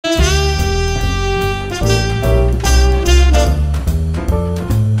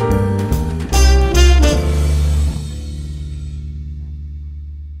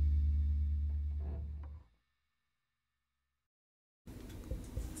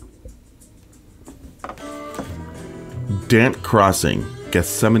Dant Crossing,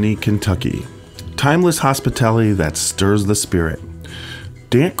 Gethsemane, Kentucky. Timeless hospitality that stirs the spirit.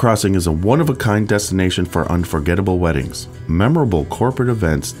 Dant Crossing is a one-of-a-kind destination for unforgettable weddings, memorable corporate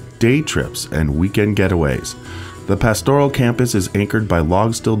events, day trips, and weekend getaways. The pastoral campus is anchored by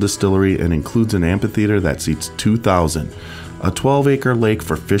Log Still Distillery and includes an amphitheater that seats 2,000, a 12-acre lake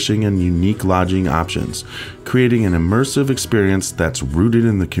for fishing and unique lodging options, creating an immersive experience that's rooted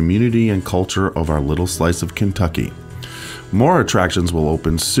in the community and culture of our little slice of Kentucky. More attractions will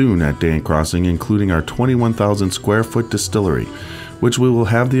open soon at Dant Crossing, including our 21,000 square foot distillery, which we will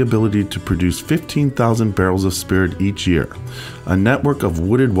have the ability to produce 15,000 barrels of spirit each year, a network of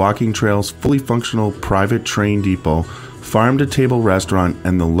wooded walking trails, fully functional private train depot, farm-to-table restaurant,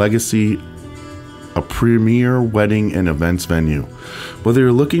 and the Legacy, a premier wedding and events venue. Whether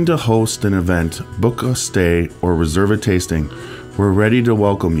you're looking to host an event, book a stay, or reserve a tasting, we're ready to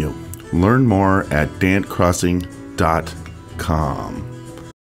welcome you. Learn more at dantcrossing.com.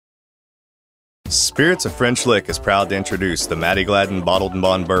 Spirits of French Lick is proud to introduce the Matty Gladden Bottled and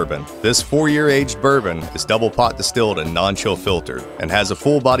Bond Bourbon. This 4-year aged bourbon is double pot distilled and non-chill filtered, and has a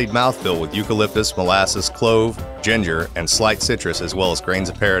full-bodied mouthfeel with eucalyptus, molasses, clove, ginger, and slight citrus, as well as grains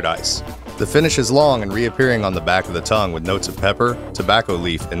of paradise. The finish is long and reappearing on the back of the tongue with notes of pepper, tobacco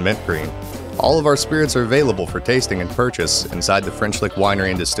leaf, and mint green. All of our spirits are available for tasting and purchase inside the French Lick Winery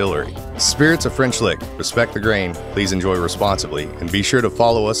and Distillery. Spirits of French Lick. Respect the grain, please enjoy responsibly, and be sure to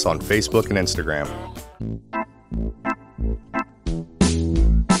follow us on Facebook and Instagram.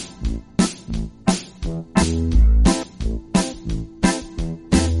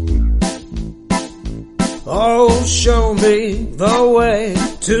 Oh, show me the way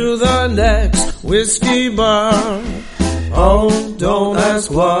to the next whiskey bar. Oh, don't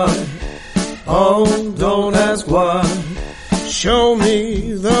ask why. Oh, don't ask why. Show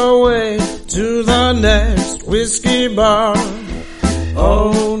me the way to the next whiskey bar.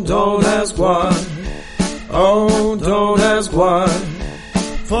 Oh, don't ask why. Oh, don't ask why.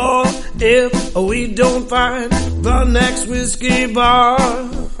 For if we don't find the next whiskey bar,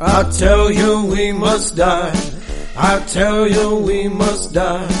 I tell you we must die. I tell you we must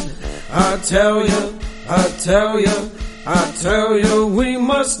die. I tell you we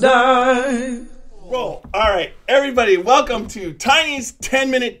must die. Roll. All right, everybody, welcome to Tiny's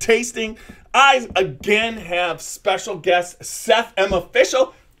 10-minute tasting. I again have special guest Seth M.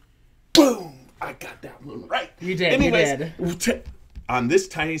 Official. Boom! I got that one right. You did. Anyways, on this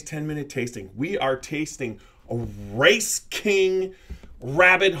Tiny's 10-minute tasting, we are tasting a Race King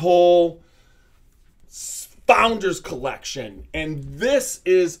Rabbit Hole Founders Collection, and this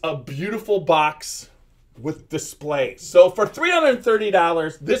is a beautiful box with display. So for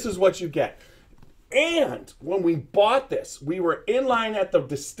 $330, this is what you get. And when we bought this, we were in line at the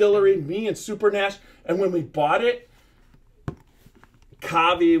distillery, me and Super Nash, and when we bought it,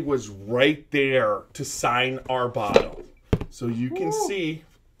 Kavi was right there to sign our bottle. So you can see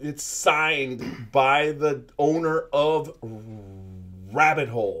it's signed by the owner of Rabbit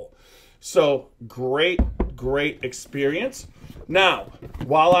Hole. So great experience. Now,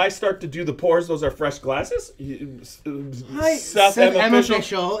 while I start to do the pours, those are fresh glasses. Seth M.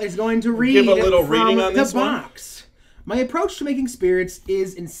 Official is going to read give a little from reading on this the box. My approach to making spirits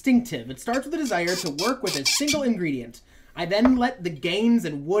is instinctive. It starts with a desire to work with a single ingredient. I then let the gains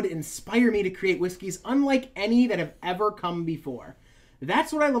and wood inspire me to create whiskeys unlike any that have ever come before.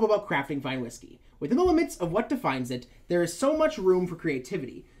 That's what I love about crafting fine whiskey. Within the limits of what defines it, there is so much room for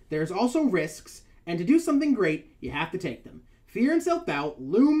creativity. There's also risks, and to do something great, you have to take them. Fear and self-doubt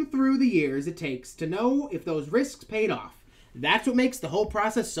loom through the years it takes to know if those risks paid off. That's what makes the whole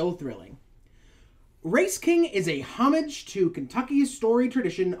process so thrilling. Race King is a homage to Kentucky's storied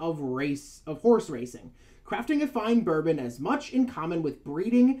tradition of horse racing. Crafting a fine bourbon has much in common with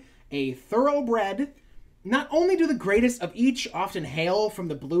breeding a thoroughbred. Not only do the greatest of each often hail from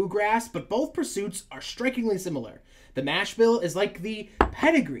the bluegrass, but both pursuits are strikingly similar. The mash bill is like the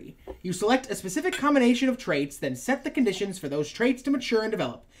pedigree. You select a specific combination of traits, then set the conditions for those traits to mature and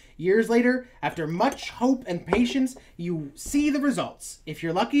develop. Years later, after much hope and patience, you see the results. If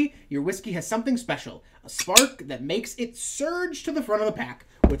you're lucky, your whiskey has something special, a spark that makes it surge to the front of the pack.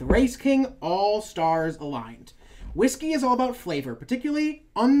 With Race King, all stars aligned. Whiskey is all about flavor, particularly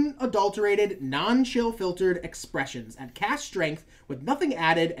unadulterated, non-chill filtered expressions at cask strength with nothing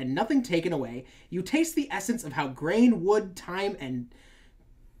added and nothing taken away. You taste the essence of how grain, wood, thyme, and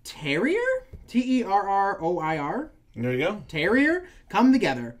terrier? Terroir? There you go. Terrier come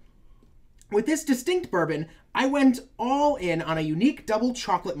together. With this distinct bourbon, I went all in on a unique double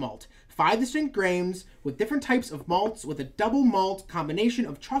chocolate malt. 5 distinct grains with different types of malts with a double malt combination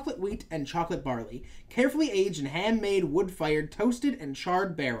of chocolate wheat and chocolate barley, carefully aged in handmade wood-fired, toasted, and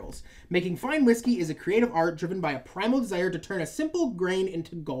charred barrels. Making fine whiskey is a creative art driven by a primal desire to turn a simple grain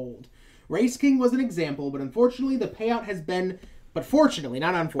into gold. Race King was an example, but unfortunately the payout has been... fortunately,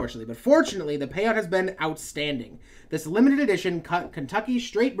 the payout has been outstanding. This limited edition Kentucky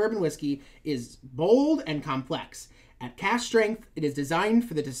straight bourbon whiskey is bold and complex. At cask strength, it is designed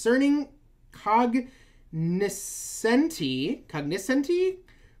for the discerning cognoscenti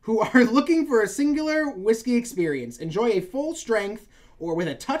who are looking for a singular whiskey experience. Enjoy a full strength or with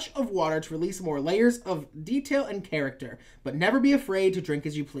a touch of water to release more layers of detail and character, but never be afraid to drink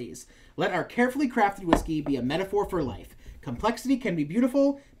as you please. Let our carefully crafted whiskey be a metaphor for life. Complexity can be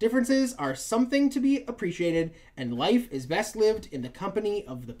beautiful, differences are something to be appreciated, and life is best lived in the company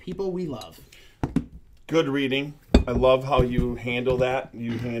of the people we love. Good reading. I love how you handle that.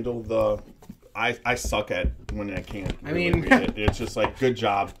 You handle the... I suck at when I can't really read it. It's just like, good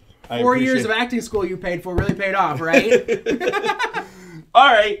job. 4 years of acting school you paid for really paid off, right?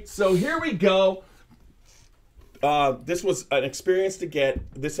 All right, so here we go. This was an experience to get.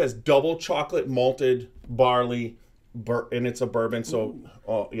 This has double chocolate malted barley, and it's a bourbon, so,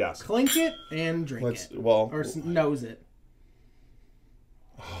 yes. Clink it and drink it. Well, or nose it.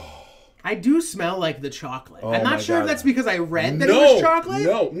 I do smell like the chocolate. I'm not sure if that's because I read that it was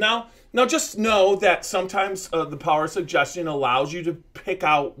chocolate. No, just know that sometimes the power of suggestion allows you to pick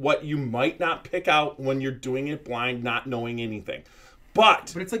out what you might not pick out when you're doing it blind, not knowing anything.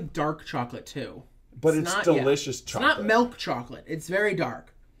 But it's like dark chocolate, too. But it's delicious chocolate. It's not milk chocolate. It's very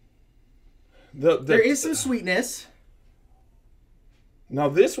dark. There is some sweetness. Now,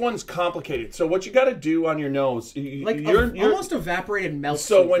 this one's complicated. So what you got to do on your nose... you're almost evaporated milk.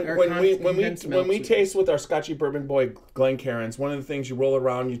 So when we taste with our Scotchy Bourbon Boy Glencairns, one of the things you roll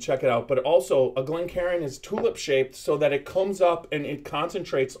around, you check it out. But also, a Glencairn is tulip-shaped so that it comes up and it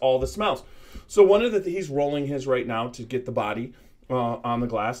concentrates all the smells. So one of the... He's rolling his right now to get the body on the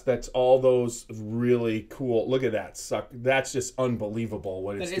glass. That's all those really cool... Look at that. That's just unbelievable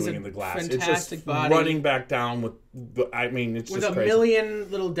what it's doing in the glass. It's just body. Running back down with... it's with just a crazy. million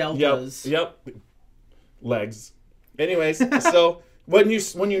little deltas. Yep. Legs. Anyways, so when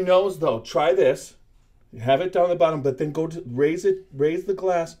you nose though, try this. You have it down the bottom, but then go to raise the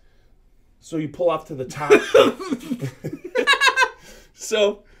glass, so you pull off to the top.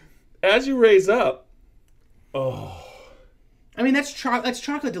 So as you raise up, I mean that's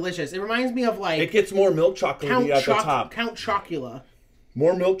chocolate delicious. It reminds me of like it gets more milk chocolate at the top. Count Chocula.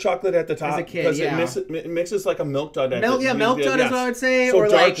 More milk chocolate at the top. As a kid, because it mixes like a milk dud. Milk dud is what I would say. So or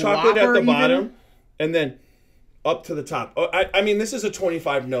dark like chocolate Whopper at the even. bottom, and then up to the top. I mean, this is a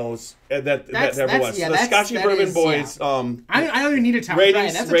 25 nose that ever was. The Scotchy Bourbon Boys. I don't even need a top.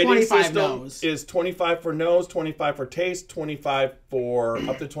 Ratings, That's a 25 nose. Is 25 for nose, 25 for taste, 25 for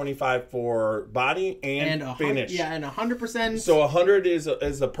up to 25 for body and finish. Yeah, and 100%. So 100 is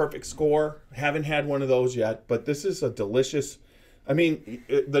a perfect score. Haven't had one of those yet, but this is a delicious. I mean,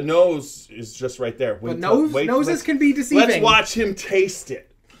 the nose is just right there. But noses can be deceiving. Let's watch him taste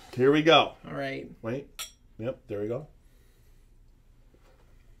it. Here we go. All right. Wait. Yep, there we go.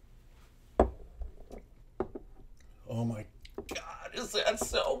 Oh my God, is that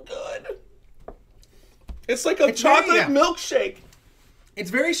so good? It's like a chocolate milkshake. It's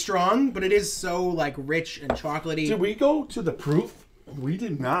very strong, but it is so like rich and chocolatey. Did we go to the proof? We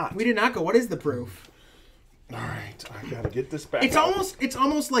did not. We did not go. What is the proof? All right, I gotta get this back. It's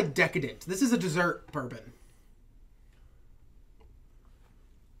almost like decadent. This is a dessert bourbon.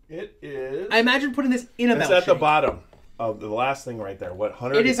 It is. I imagine putting this in a milkshake. It's at the bottom of the last thing right there. What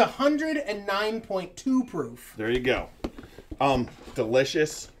 100? It is 109.2 proof. There you go.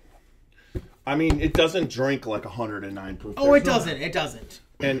 Delicious. I mean, it doesn't drink like 109 proof. Oh, it doesn't. It doesn't.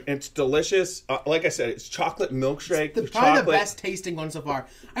 And it's delicious. Like I said, it's chocolate milkshake. It's probably the best tasting one so far.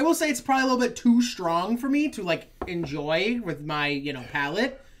 I will say it's probably a little bit too strong for me to like enjoy with my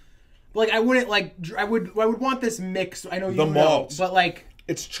palate. But, like I wouldn't like. I would want this mix. I know you know, but like.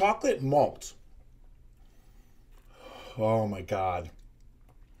 It's chocolate malt. Oh my God.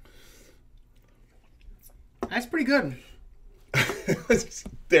 That's pretty good.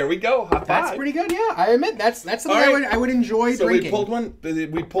 There we go. High five. That's pretty good. Yeah, I admit that's something I would enjoy drinking.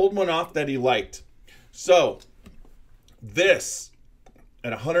 We pulled one off that he liked. So this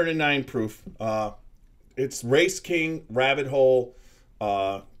at 109 proof. It's Race King Rabbit Hole.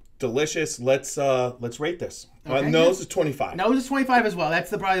 Delicious. Let's rate this. Okay, nose is 25. Nose is 25 as well.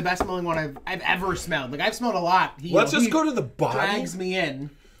 That's probably the best smelling one I've ever smelled. Like I've smelled a lot. Let's just go to the body. Drags me in.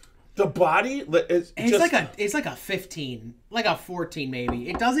 The body is it's like a 15, like a 14 maybe.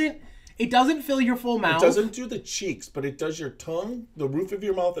 It It doesn't fill your full mouth. It doesn't do the cheeks, but it does your tongue, the roof of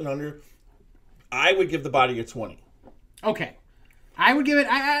your mouth, and under. I would give the body a 20. Okay. I would give it...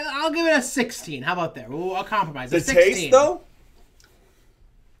 I'll give it a 16. How about that? I'll compromise. The 16. taste, though?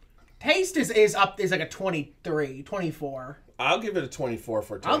 Taste is like a 23, 24. I'll give it a 24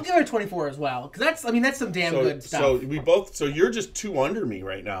 for taste. I'll give it a 24 as well. Because that's some damn good stuff. So you're just 2 under me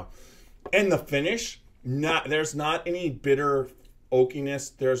right now. And the finish, there's not any bitter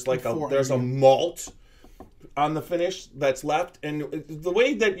oakiness. There's a malt on the finish that's left. And the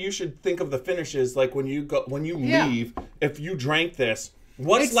way that you should think of the finish is like when you leave, if you drank this,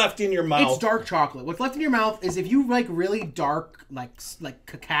 what's left in your mouth? It's dark chocolate. What's left in your mouth is if you like really dark, like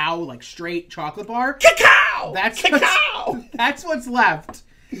cacao, like straight chocolate bar. Cacao! That's what's left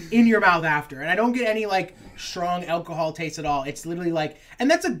in your mouth after. And I don't get any like strong alcohol taste at all. It's literally like,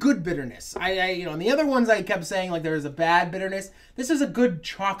 and that's a good bitterness. And the other ones I kept saying like there was a bad bitterness. This is a good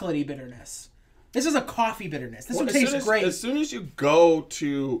chocolatey bitterness. This is a coffee bitterness. This one tastes great. As soon as you go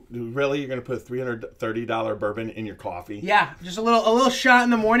to, really, you're going to put a $330 bourbon in your coffee. Yeah, just a little shot in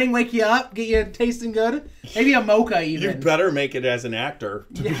the morning, wake you up, get you tasting good. Maybe a mocha even. You better make it as an actor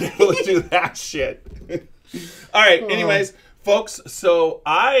to be able to do that shit. All right, anyways, folks, so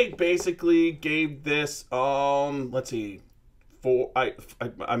I basically gave this, let's see, I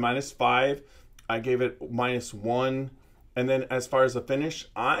 -5. I gave it -1. And then as far as the finish,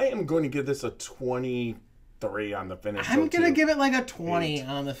 I am going to give this a 23 on the finish. I'm going to give it like a 20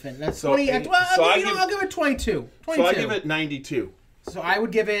 on the finish. That's 20. I'll give it 22. So I give it 92. So I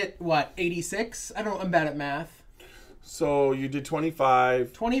would give it, 86? I'm bad at math. So you did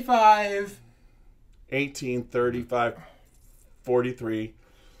 25. 25. 18, 35, 43.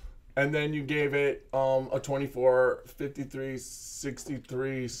 And then you gave it a 24, 53,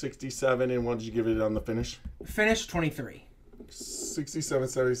 63, 67. And what did you give it on the finish? Finish 23. 67,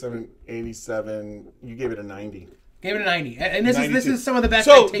 77, 87. You gave it a 90. Gave it a 90. And this is some of the best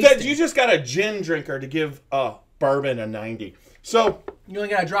So I've tasted. you just got a gin drinker to give a bourbon a 90. So you only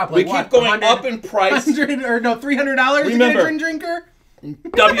got to drop we keep going up in price. $300 to get a gin drinker?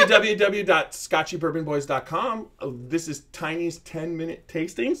 www.scotchybourbonboys.com. This is Tiny's 10-minute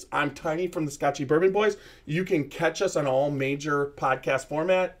tastings. I'm Tiny from the Scotchy Bourbon Boys. You can catch us on all major podcast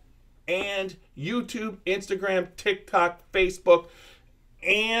format and YouTube, Instagram, TikTok, Facebook,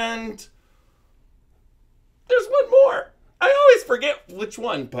 and there's one more. I always forget which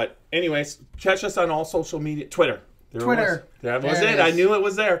one, but anyways, catch us on all social media. Twitter. That was it. I knew it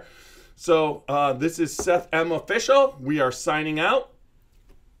was there. So this is Seth M. Official. We are signing out.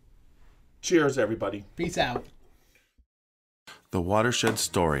 Cheers, everybody. Peace out. The watershed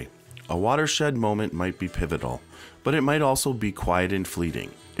story. A watershed moment might be pivotal, but it might also be quiet and fleeting.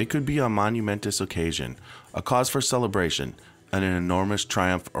 It could be a monumentous occasion, a cause for celebration, an enormous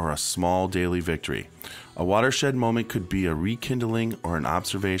triumph, or a small daily victory. A watershed moment could be a rekindling or an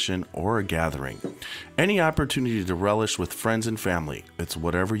observation or a gathering. Any opportunity to relish with friends and family. It's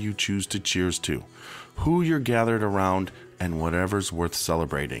whatever you choose to cheers to, who you're gathered around, and whatever's worth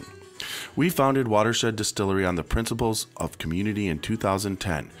celebrating. We founded Watershed Distillery on the principles of community in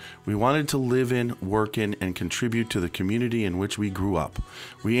 2010. We wanted to live in, work in, and contribute to the community in which we grew up.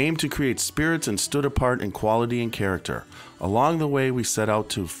 We aimed to create spirits and stood apart in quality and character. Along the way, we set out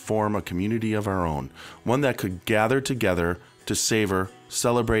to form a community of our own, one that could gather together to savor,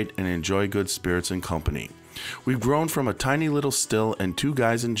 celebrate, and enjoy good spirits and company. We've grown from a tiny little still and 2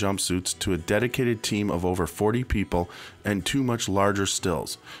 guys in jumpsuits to a dedicated team of over 40 people and 2 much larger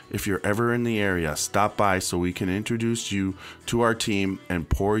stills. If you're ever in the area, stop by so we can introduce you to our team and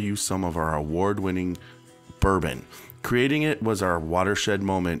pour you some of our award-winning bourbon. Creating it was our watershed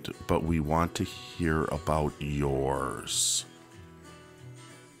moment, but we want to hear about yours.